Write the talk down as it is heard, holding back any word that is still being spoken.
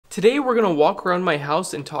Today we're going to walk around my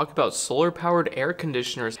house and talk about solar powered air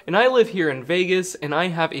conditioners. And I live here in Vegas and I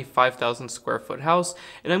have a 5,000 square foot house,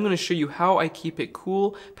 and I'm going to show you how I keep it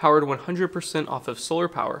cool, powered 100% off of solar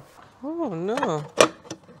power. Oh no.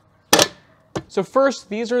 So first,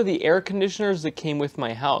 these are the air conditioners that came with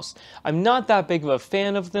my house. I'm not that big of a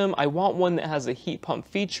fan of them. I want one that has a heat pump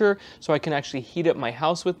feature so I can actually heat up my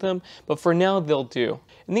house with them, but for now they'll do.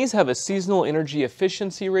 And these have a seasonal energy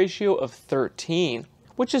efficiency ratio of 13.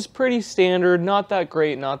 Which is pretty standard, not that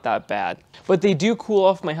great, not that bad. But they do cool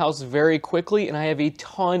off my house very quickly, and I have a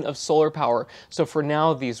ton of solar power, so for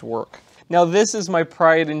now these work. Now this is my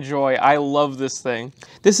pride and joy. I love this thing.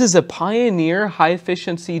 This is a Pioneer high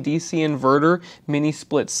efficiency DC inverter mini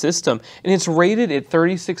split system, and it's rated at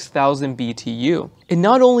 36,000 BTU. And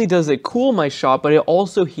not only does it cool my shop, but it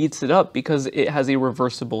also heats it up because it has a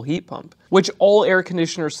reversible heat pump, which all air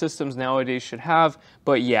conditioner systems nowadays should have.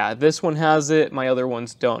 But yeah, this one has it, my other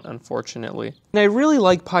ones don't, unfortunately. And I really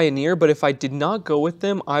like Pioneer, but if I did not go with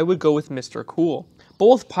them, I would go with Mr.Cool.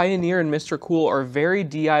 Both Pioneer and Mr.Cool are very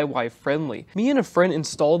DIY friendly. Me and a friend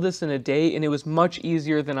installed this in a day and it was much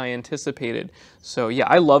easier than I anticipated. So yeah,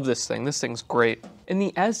 I love this thing. This thing's great. And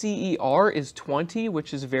the SEER is 20,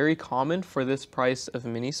 which is very common for this price of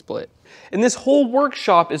mini split. And this whole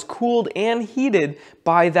workshop is cooled and heated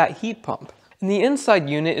by that heat pump. And the inside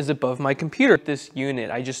unit is above my computer. This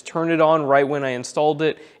unit, I just turned it on right when I installed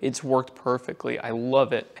it. It's worked perfectly. I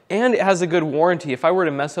love it. And it has a good warranty. If I were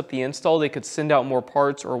to mess up the install, they could send out more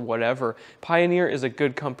parts or whatever. Pioneer is a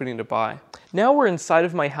good company to buy. Now we're inside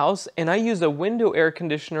of my house and I use a window air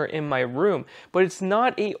conditioner in my room, but it's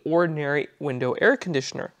not an ordinary window air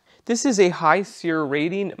conditioner. This is a high SEER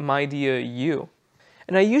rating Midea U.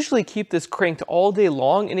 And I usually keep this cranked all day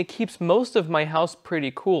long and it keeps most of my house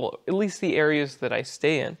pretty cool, at least the areas that I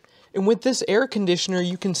stay in. And with this air conditioner,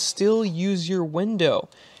 you can still use your window.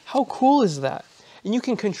 How cool is that? And you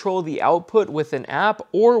can control the output with an app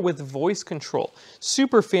or with voice control.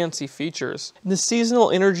 Super fancy features. And the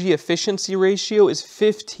seasonal energy efficiency ratio is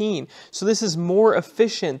 15, so this is more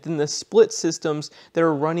efficient than the split systems that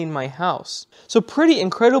are running my house. So pretty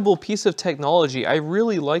incredible piece of technology. I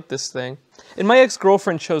really like this thing. And my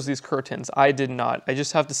ex-girlfriend chose these curtains. I did not. I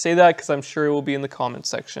just have to say that because I'm sure it will be in the comment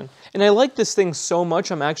section. And I like this thing so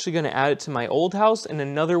much, I'm actually going to add it to my old house and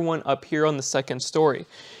another one up here on the second story.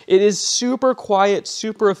 It is super quiet,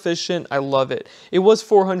 super efficient. I love it. It was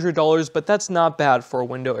 $400, but that's not bad for a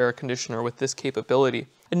window air conditioner with this capability.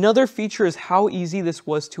 Another feature is how easy this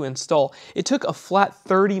was to install. It took a flat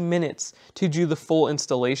 30 minutes to do the full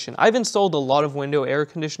installation. I've installed a lot of window air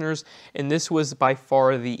conditioners, and this was by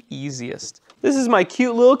far the easiest. This is my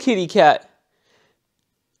cute little kitty cat.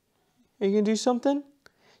 Are you gonna do something?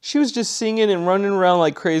 She was just singing and running around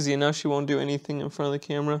like crazy, and now she won't do anything in front of the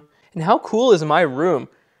camera. And how cool is my room?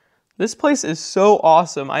 This place is so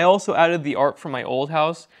awesome. I also added the art from my old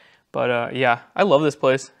house, but yeah, I love this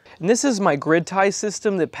place. And this is my Gridtie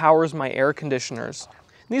system that powers my air conditioners.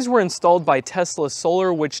 These were installed by Tesla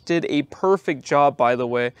Solar, which did a perfect job, by the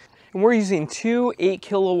way. And we're using two 8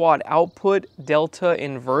 kilowatt output Delta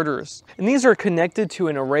inverters. And these are connected to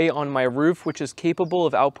an array on my roof, which is capable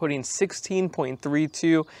of outputting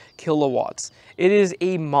 16.32 kilowatts. It is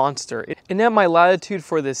a monster. And at my latitude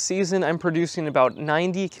for this season, I'm producing about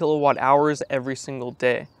 90 kilowatt hours every single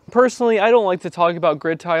day. Personally, I don't like to talk about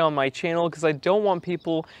Gridtie on my channel because I don't want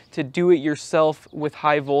people to do it yourself with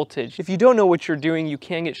high voltage. If you don't know what you're doing, you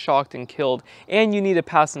can get shocked and killed, and you need to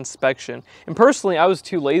pass inspection. And personally, I was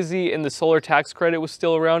too lazy and the solar tax credit was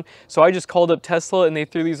still around, so I just called up Tesla and they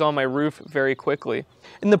threw these on my roof very quickly.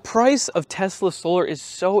 And the price of Tesla Solar is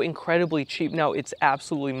so incredibly cheap now, it's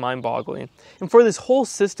absolutely mind-boggling. And for this whole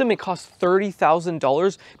system, it cost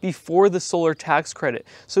 $30,000 before the solar tax credit.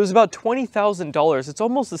 So it was about $20,000. It's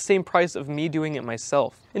almost the same price of me doing it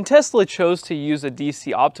myself. And Tesla chose to use a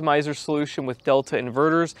DC optimizer solution with Delta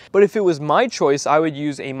inverters, but if it was my choice, I would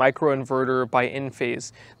use a microinverter by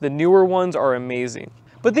Enphase. The newer ones are amazing.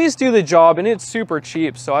 But these do the job and it's super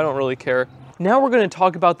cheap, so I don't really care. Now we're going to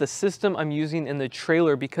talk about the system I'm using in the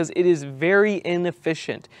trailer because it is very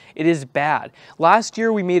inefficient. It is bad. Last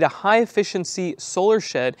year we made a high efficiency solar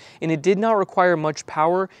shed and it did not require much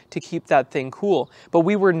power to keep that thing cool. But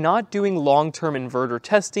we were not doing long-term inverter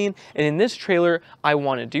testing, and in this trailer I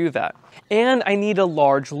want to do that. And I need a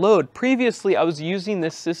large load. Previously I was using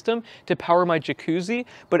this system to power my jacuzzi,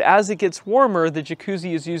 but as it gets warmer the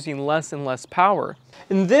jacuzzi is using less and less power.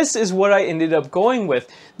 And this is what I ended up going with.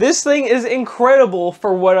 This thing is incredible. incredible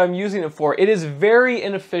for what I'm using it for. It is very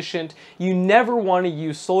inefficient. You never want to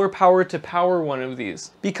use solar power to power one of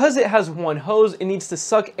these. Because it has one hose, it needs to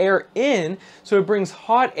suck air in, so it brings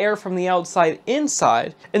hot air from the outside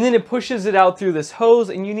inside, and then it pushes it out through this hose,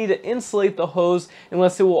 and you need to insulate the hose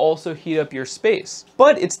unless it will also heat up your space.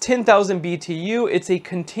 But it's 10,000 BTU, it's a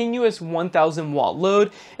continuous 1,000 watt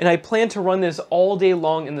load, and I plan to run this all day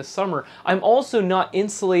long in the summer. I'm also not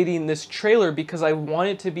insulating this trailer because I want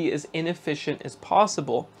it to be as inefficient as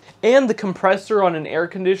possible. And the compressor on an air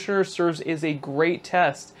conditioner serves as a great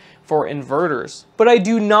test for inverters. But I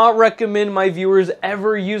do not recommend my viewers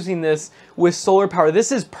ever using this with solar power.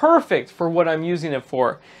 This is perfect for what I'm using it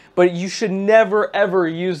for, but you should never ever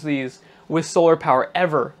use these with solar power,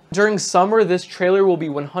 ever. During summer, this trailer will be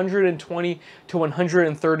 120 to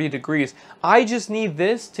 130 degrees. I just need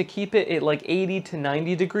this to keep it at like 80 to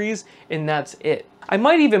 90 degrees, and that's it. I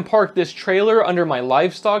might even park this trailer under my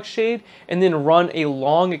livestock shade and then run a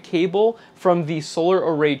long cable from the solar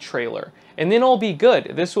array trailer. And then I'll be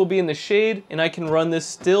good. This will be in the shade, and I can run this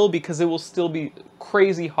still because it will still be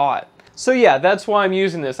crazy hot. So yeah, that's why I'm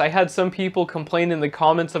using this. I had some people complain in the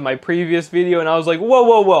comments of my previous video, and I was like, whoa,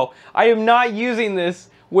 whoa, whoa. I am not using this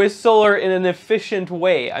with solar in an efficient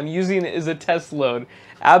way. I'm using it as a test load.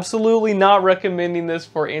 Absolutely not recommending this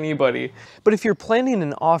for anybody. But if you're planning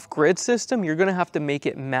an off-grid system, you're gonna have to make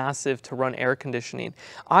it massive to run air conditioning.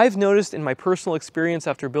 I've noticed in my personal experience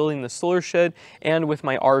after building the solar shed and with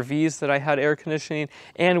my RVs that I had air conditioning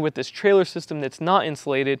and with this trailer system that's not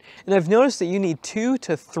insulated, and I've noticed that you need 2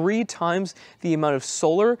 to 3 times the amount of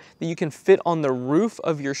solar that you can fit on the roof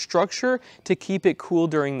of your structure to keep it cool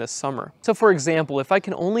during the summer. So for example, if I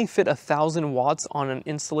can only fit 1,000 watts on an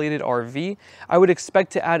insulated RV, I would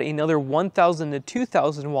expect to add another 1,000 to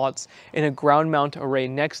 2,000 watts in a ground mount array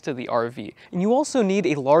next to the RV. And you also need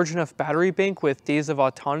a large enough battery bank with days of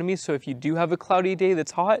autonomy, so if you do have a cloudy day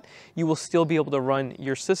that's hot, you will still be able to run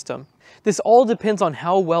your system. This all depends on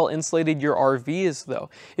how well insulated your RV is though.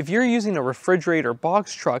 If you're using a refrigerator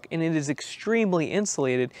box truck and it is extremely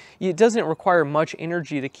insulated, it doesn't require much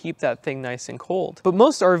energy to keep that thing nice and cold. But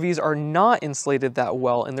most RVs are not insulated that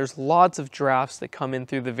well, and there's lots of drafts that come in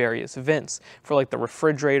through the various vents for like the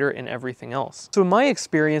refrigerator and everything else. So in my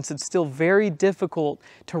experience, it's still very difficult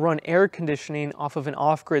to run air conditioning off of an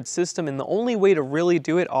off-grid system, and the only way to really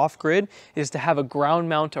do it off-grid is to have a ground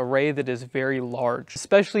mount array that is very large,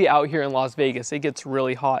 especially out here in Las Vegas. It gets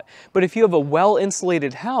really hot. But if you have a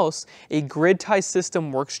well-insulated house, a Gridtie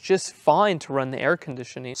system works just fine to run the air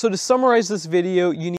conditioning. So to summarize this video, you need